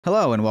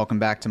Hello and welcome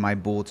back to my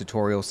Bool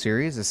tutorial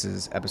series. This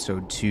is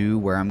episode 2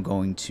 where I'm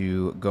going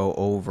to go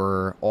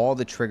over all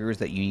the triggers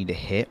that you need to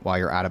hit while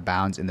you're out of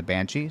bounds in the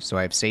Banshee. So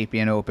I have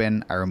Sapien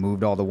open. I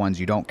removed all the ones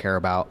you don't care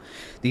about.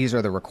 These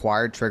are the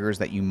required triggers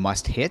that you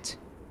must hit.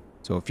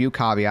 So a few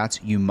caveats.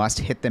 You must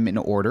hit them in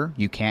order.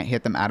 You can't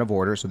hit them out of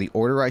order. So the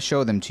order I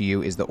show them to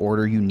you is the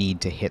order you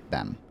need to hit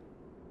them.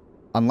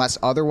 Unless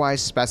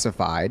otherwise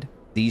specified,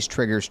 these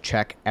triggers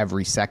check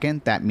every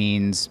second. That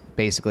means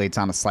basically it's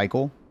on a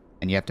cycle.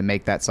 And you have to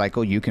make that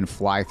cycle. You can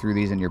fly through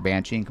these in your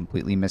Banshee and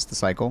completely miss the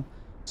cycle.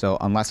 So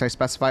unless I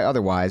specify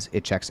otherwise,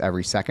 it checks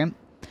every second.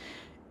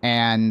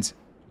 And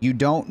you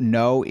don't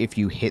know if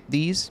you hit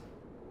these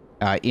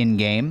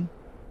in-game,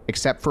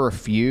 except for a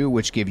few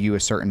which give you a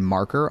certain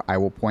marker. I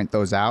will point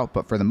those out.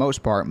 But for the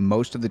most part,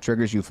 most of the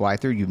triggers you fly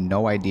through, you have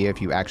no idea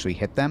if you actually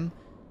hit them.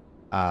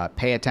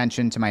 Pay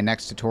attention to my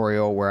next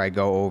tutorial where I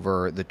go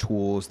over the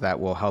tools that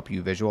will help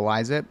you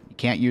visualize it. You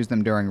can't use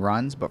them during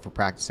runs, but for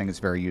practicing, it's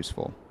very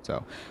useful.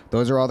 So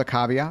those are all the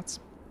caveats.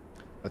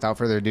 Without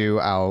further ado,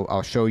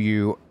 I'll show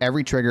you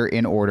every trigger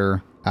in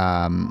order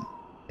that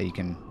you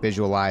can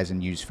visualize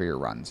and use for your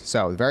runs.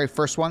 So the very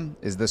first one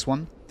is this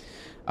one.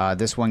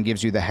 This one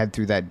gives you the head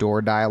through that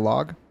door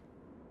dialogue.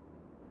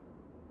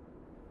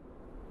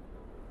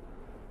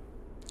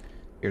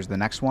 Here's the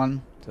next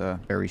one. It's a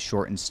very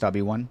short and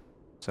stubby one,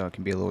 so it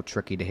can be a little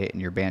tricky to hit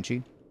in your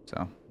Banshee.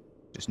 So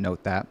just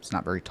note that. It's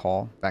not very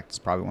tall. In fact, it's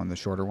probably one of the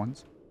shorter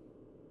ones.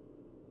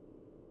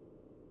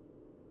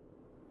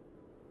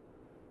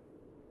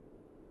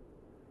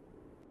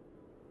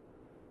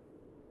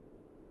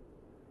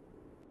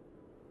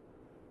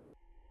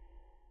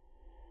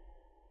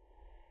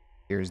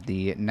 Here's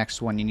the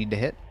next one you need to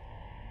hit.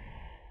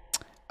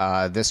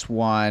 This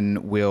one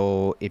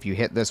will, if you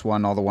hit this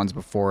one, all the ones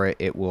before it,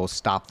 it will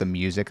stop the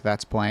music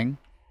that's playing.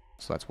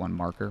 So that's one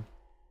marker.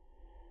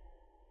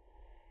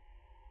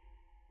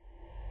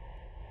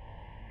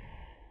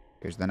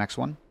 Here's the next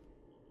one.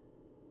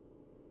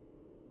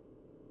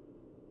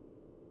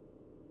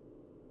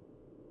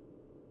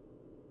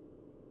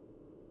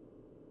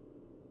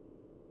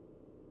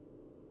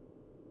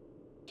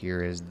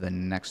 Here is the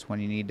next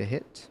one you need to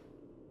hit.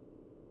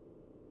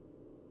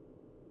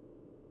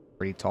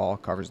 Pretty tall,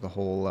 covers the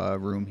whole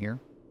room here.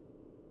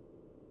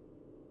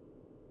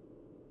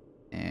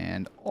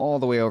 And all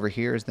the way over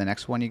here is the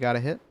next one you got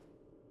to hit.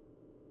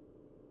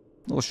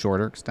 A little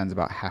shorter, extends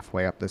about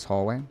halfway up this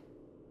hallway.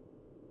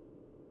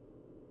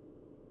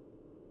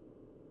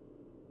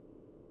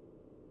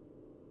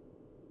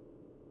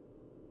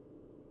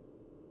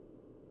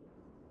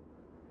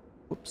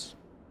 Whoops.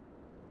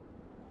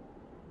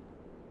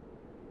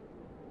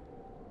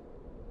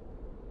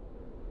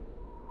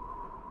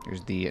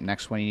 Here's the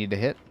next one you need to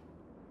hit.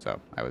 So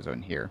I was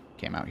in here,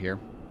 came out here.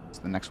 It's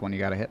the next one you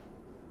got to hit.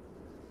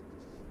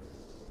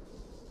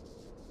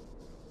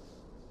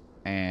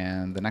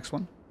 And the next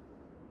one.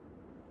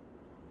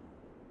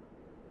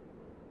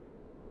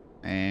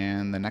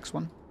 And the next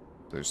one.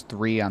 There's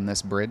 3 on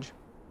this bridge.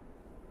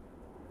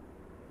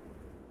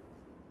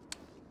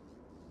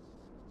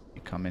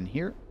 You come in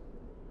here.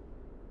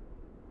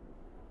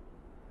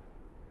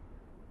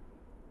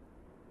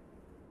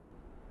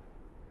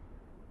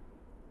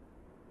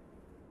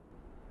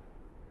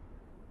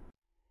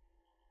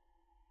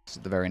 This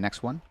is the very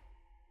next one.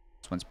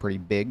 This one's pretty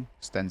big,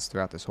 extends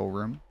throughout this whole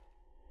room.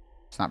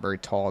 It's not very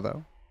tall,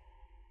 though.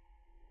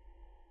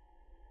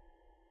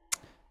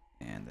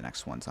 And the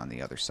next one's on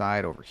the other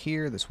side over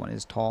here. This one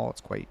is tall. It's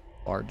quite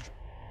large.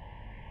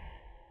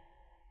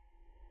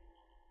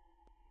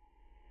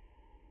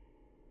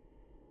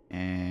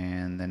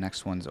 And the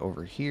next one's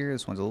over here.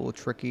 This one's a little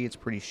tricky. It's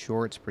pretty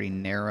short. It's pretty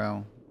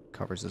narrow.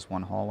 Covers this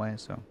one hallway,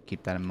 so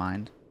keep that in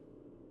mind.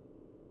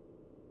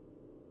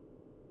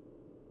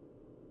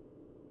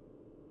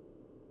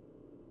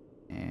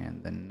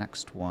 And the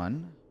next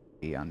one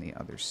be on the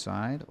other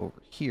side over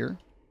here.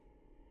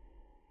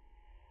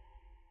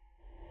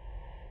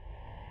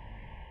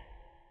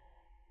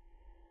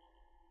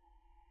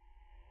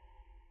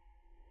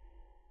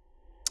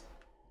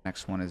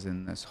 Next one is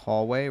in this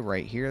hallway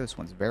right here. This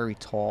one's very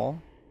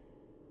tall.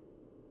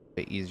 A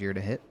bit easier to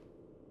hit.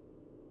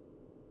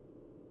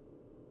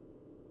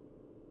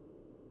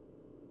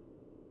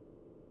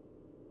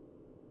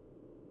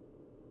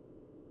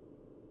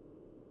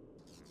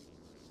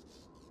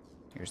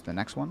 Here's the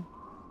next one.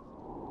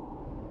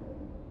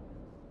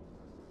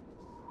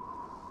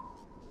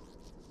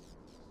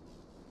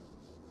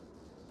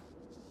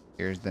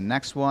 Here's the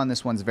next one.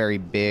 This one's very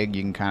big.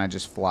 You can kind of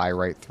just fly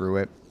right through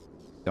it.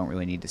 Don't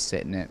really need to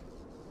sit in it.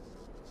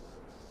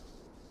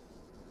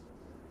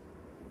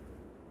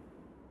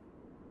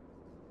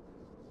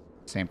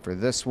 Same for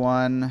this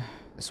one.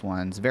 This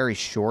one's very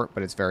short,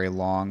 but it's very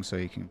long, so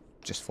you can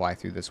just fly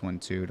through this one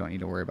too. Don't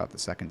need to worry about the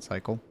second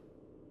cycle.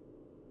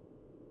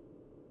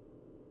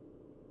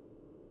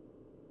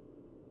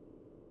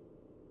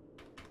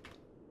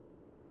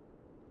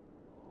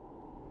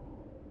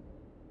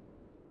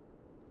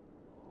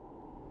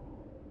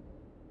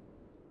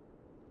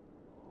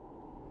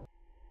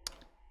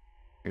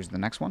 Here's the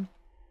next one.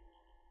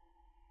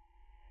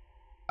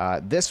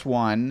 This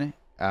one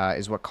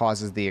is what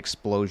causes the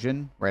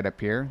explosion right up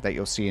here that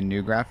you'll see in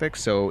new graphics.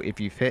 So if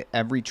you've hit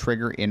every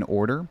trigger in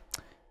order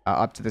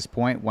up to this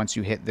point, once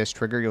you hit this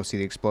trigger, you'll see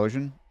the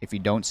explosion. If you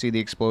don't see the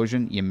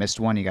explosion, you missed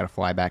one, you got to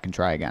fly back and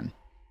try again.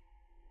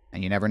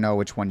 And you never know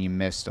which one you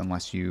missed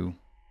unless you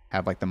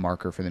have like the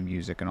marker for the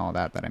music and all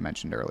that I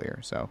mentioned earlier.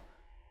 So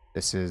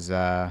this is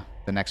the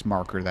next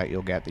marker that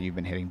you'll get that you've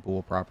been hitting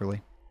Bool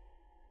properly.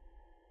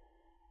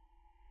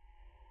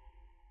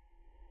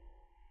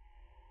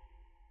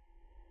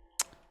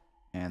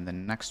 And the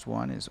next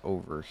one is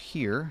over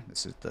here.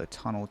 This is the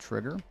tunnel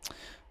trigger.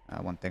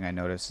 One thing I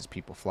notice is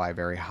people fly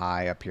very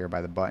high up here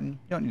by the button.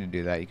 You don't need to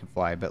do that. You can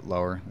fly a bit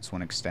lower. This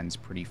one extends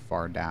pretty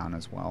far down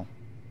as well.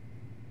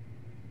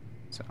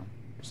 So,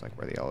 just like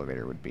where the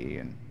elevator would be.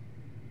 And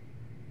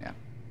yeah.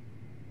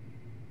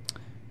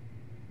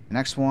 The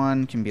next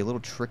one can be a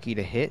little tricky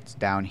to hit. It's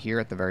down here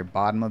at the very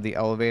bottom of the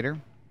elevator.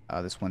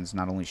 This one's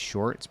not only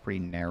short, it's pretty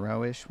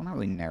narrow-ish. Well, not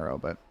really narrow,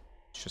 but it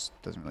just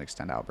doesn't really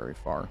extend out very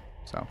far.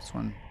 So this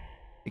one,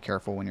 be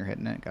careful when you're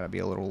hitting it. Got to be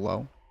a little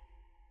low.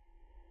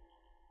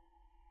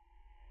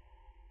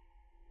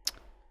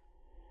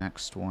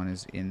 Next one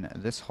is in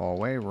this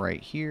hallway right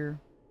here.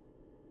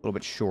 A little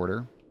bit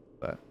shorter,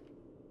 but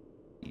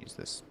use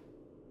this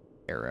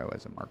arrow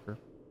as a marker.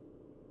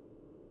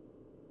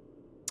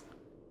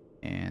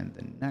 And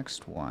the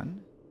next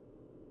one,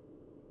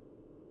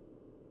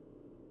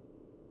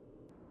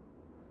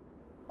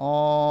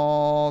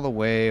 all the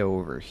way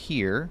over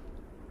here,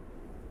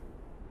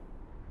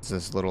 is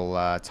this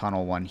little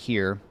tunnel one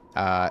here.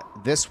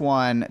 This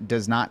one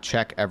does not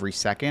check every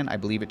second. I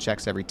believe it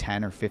checks every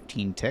 10 or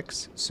 15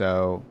 ticks.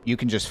 So you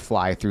can just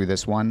fly through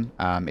this one.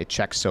 It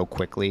checks so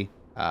quickly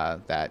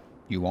that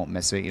you won't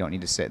miss it. You don't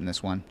need to sit in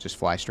this one. Just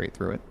fly straight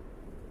through it.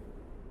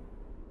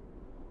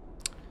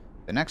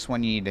 The next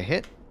one you need to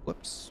hit,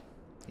 whoops,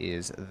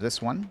 is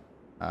this one.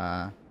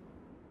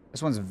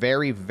 This one's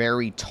very,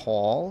 very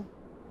tall.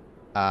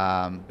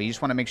 But you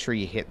just want to make sure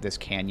you hit this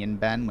canyon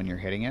bend when you're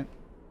hitting it.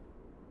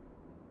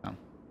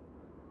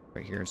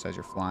 Right here it says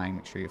you're flying.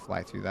 Make sure you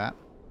fly through that.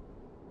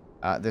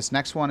 This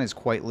next one is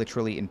quite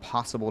literally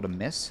impossible to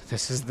miss.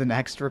 This is the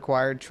next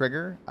required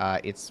trigger.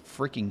 It's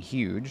freaking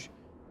huge.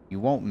 You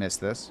won't miss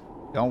this.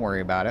 Don't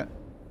worry about it.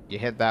 You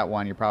hit that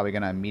one, you're probably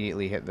going to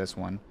immediately hit this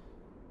one.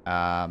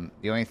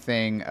 The only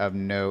thing of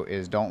note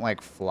is don't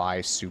like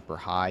fly super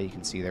high. You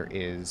can see there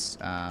is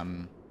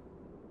where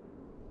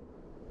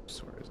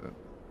is it?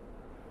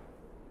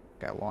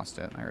 Okay, I lost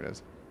it. There it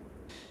is.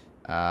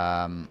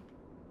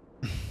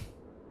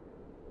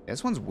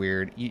 This one's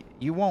weird.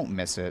 You won't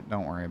miss it.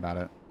 Don't worry about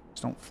it.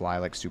 Just don't fly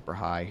like super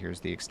high. Here's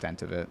the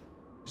extent of it.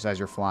 Just as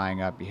you're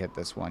flying up, you hit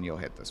this one, you'll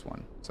hit this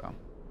one. So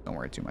don't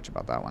worry too much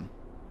about that one.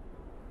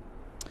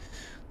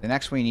 The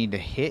next one you need to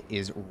hit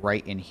is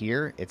right in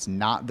here. It's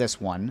not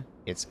this one.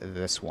 It's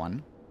this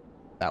one.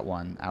 That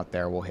one out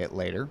there we'll hit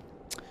later.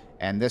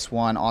 And this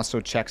one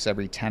also checks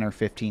every 10 or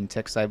 15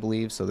 ticks, I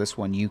believe. So this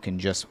one you can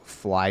just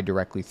fly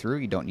directly through.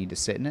 You don't need to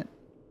sit in it.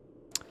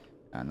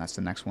 And that's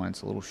the next one.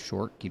 It's a little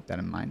short. Keep that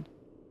in mind.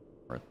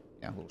 Or,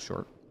 yeah, a little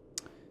short.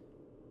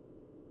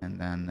 And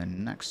then the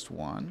next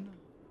one.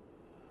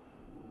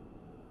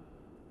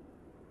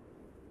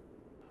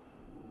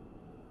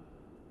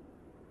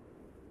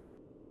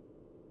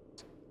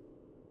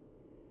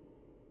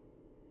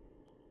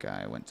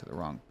 I went to the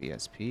wrong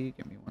BSP.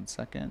 Give me 1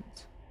 second.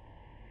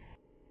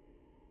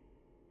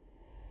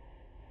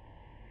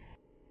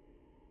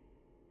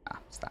 Ah,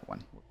 it's that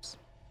one. Whoops.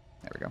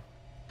 There we go.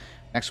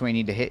 Next one you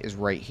need to hit is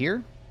right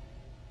here.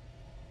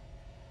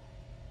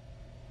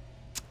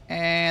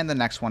 And the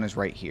next one is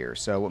right here.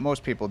 So what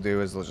most people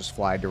do is they'll just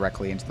fly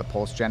directly into the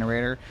pulse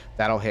generator.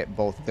 That'll hit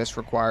both this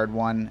required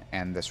one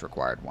and this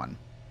required one.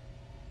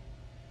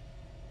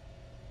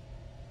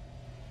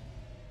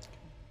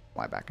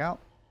 Fly back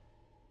out.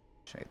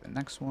 Show you the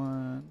next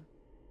one.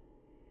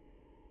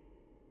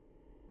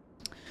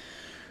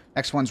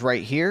 Next one's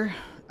right here.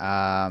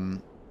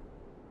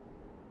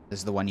 This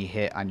is the one you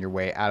hit on your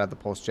way out of the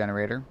pulse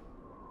generator.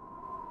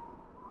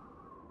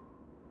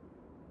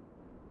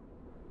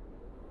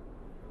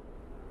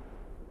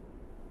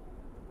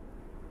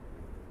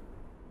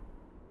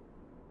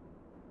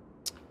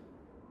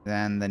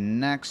 Then the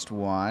next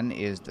one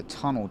is the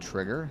tunnel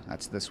trigger.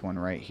 That's this one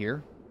right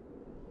here.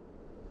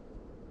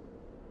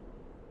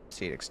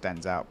 See, it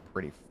extends out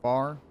pretty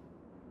far.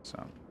 So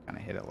kind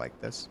of hit it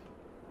like this.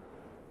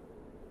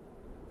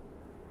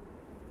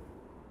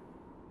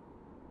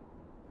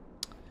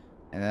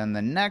 And then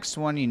the next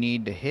one you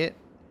need to hit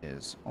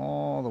is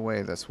all the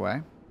way this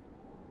way.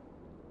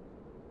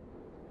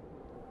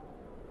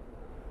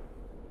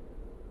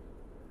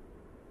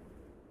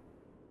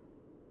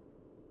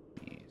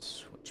 Let me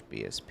switch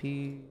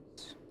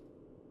BSPs.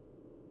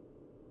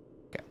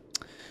 Okay.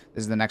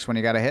 This is the next one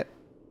you got to hit.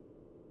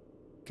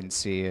 You can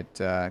see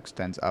it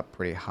extends up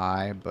pretty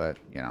high, but,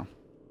 you know,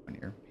 when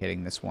you're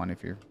hitting this one,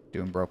 if you're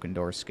doing broken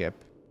door skip,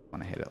 you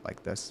want to hit it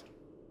like this.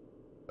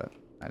 But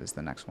that is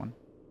the next one.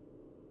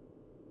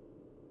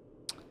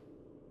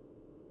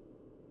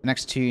 The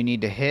next two you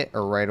need to hit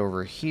are right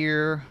over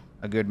here.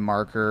 A good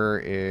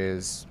marker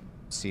is,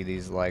 see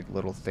these like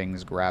little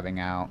things grabbing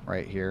out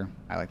right here.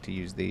 I like to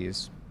use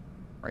these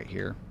right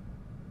here.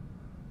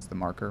 It's the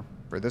marker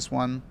for this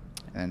one.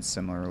 And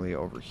similarly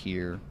over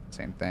here,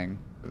 same thing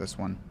for this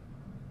one.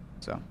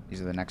 So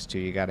these are the next two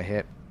you got to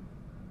hit.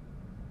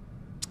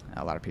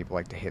 A lot of people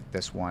like to hit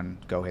this one,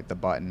 go hit the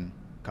button,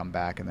 come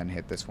back, and then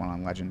hit this one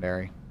on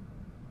Legendary.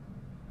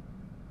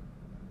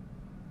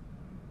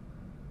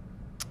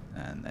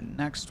 And the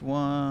next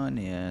one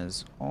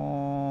is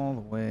all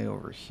the way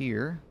over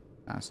here,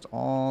 past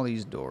all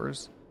these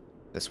doors.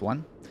 This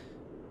one.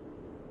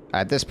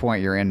 At this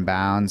point, you're in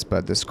bounds,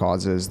 but this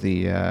causes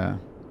the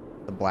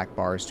black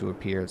bars to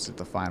appear. It's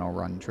the final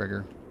run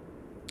trigger.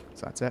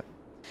 So that's it.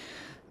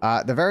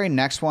 The very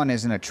next one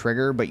isn't a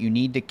trigger, but you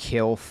need to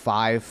kill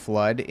 5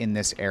 Flood in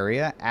this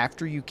area.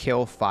 After you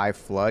kill 5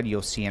 Flood,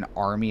 you'll see an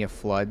army of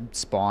Flood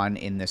spawn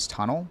in this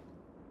tunnel.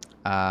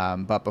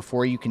 But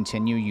before you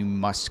continue, you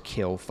must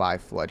kill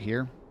 5 Flood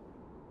here.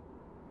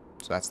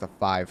 So that's the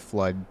 5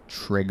 Flood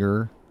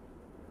trigger.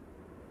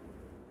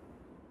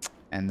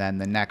 And then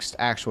the next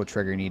actual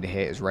trigger you need to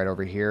hit is right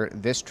over here.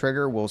 This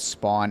trigger will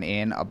spawn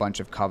in a bunch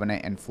of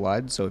Covenant and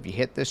Flood. So if you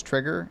hit this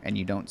trigger and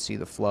you don't see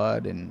the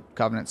Flood and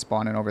Covenant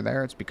spawning over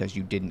there, it's because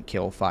you didn't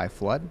kill 5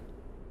 Flood.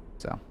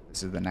 So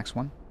this is the next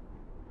one.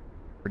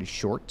 Pretty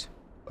short,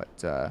 but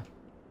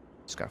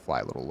just got to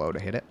fly a little low to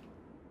hit it.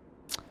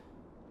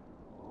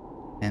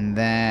 And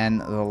then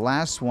the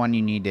last one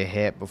you need to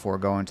hit before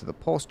going to the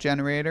pulse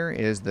generator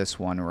is this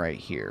one right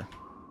here.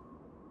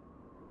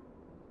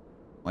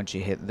 Once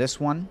you hit this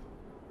one,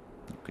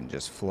 you can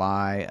just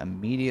fly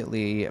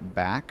immediately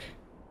back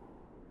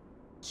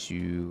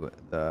to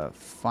the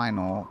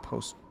final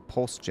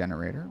pulse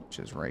generator, which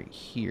is right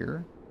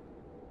here.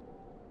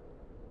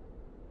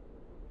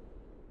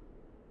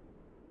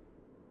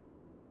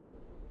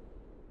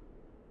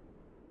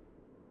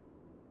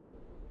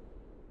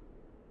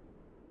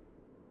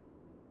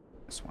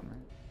 This one,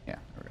 right? Yeah,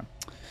 there we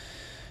go.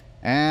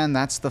 And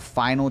that's the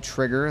final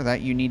trigger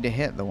that you need to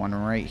hit, the one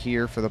right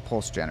here for the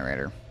pulse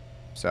generator.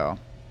 So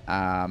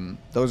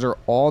those are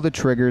all the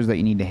triggers that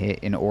you need to hit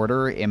in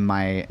order. In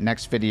my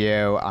next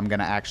video, I'm going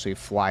to actually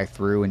fly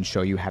through and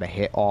show you how to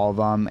hit all of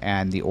them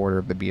and the order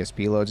of the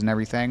BSP loads and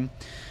everything.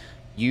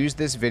 Use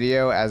this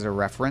video as a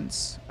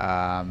reference.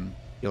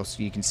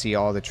 You can see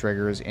all the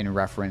triggers in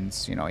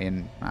reference, you know,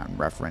 in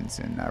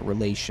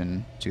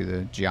relation to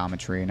the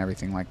geometry and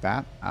everything like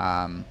that.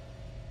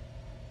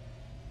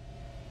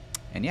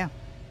 And yeah,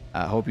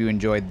 I hope you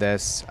enjoyed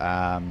this.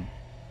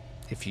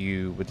 If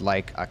you would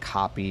like a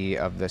copy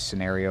of the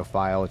scenario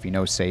file, if you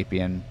know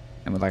Sapien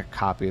and would like a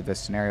copy of this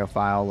scenario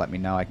file, let me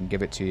know. I can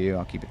give it to you.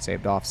 I'll keep it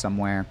saved off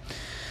somewhere.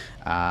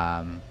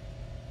 But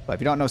if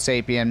you don't know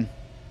Sapien,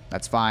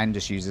 that's fine.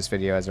 Just use this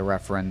video as a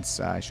reference.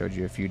 I showed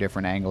you a few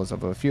different angles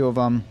of a few of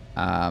them.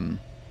 And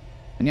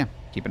yeah,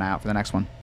 keep an eye out for the next one.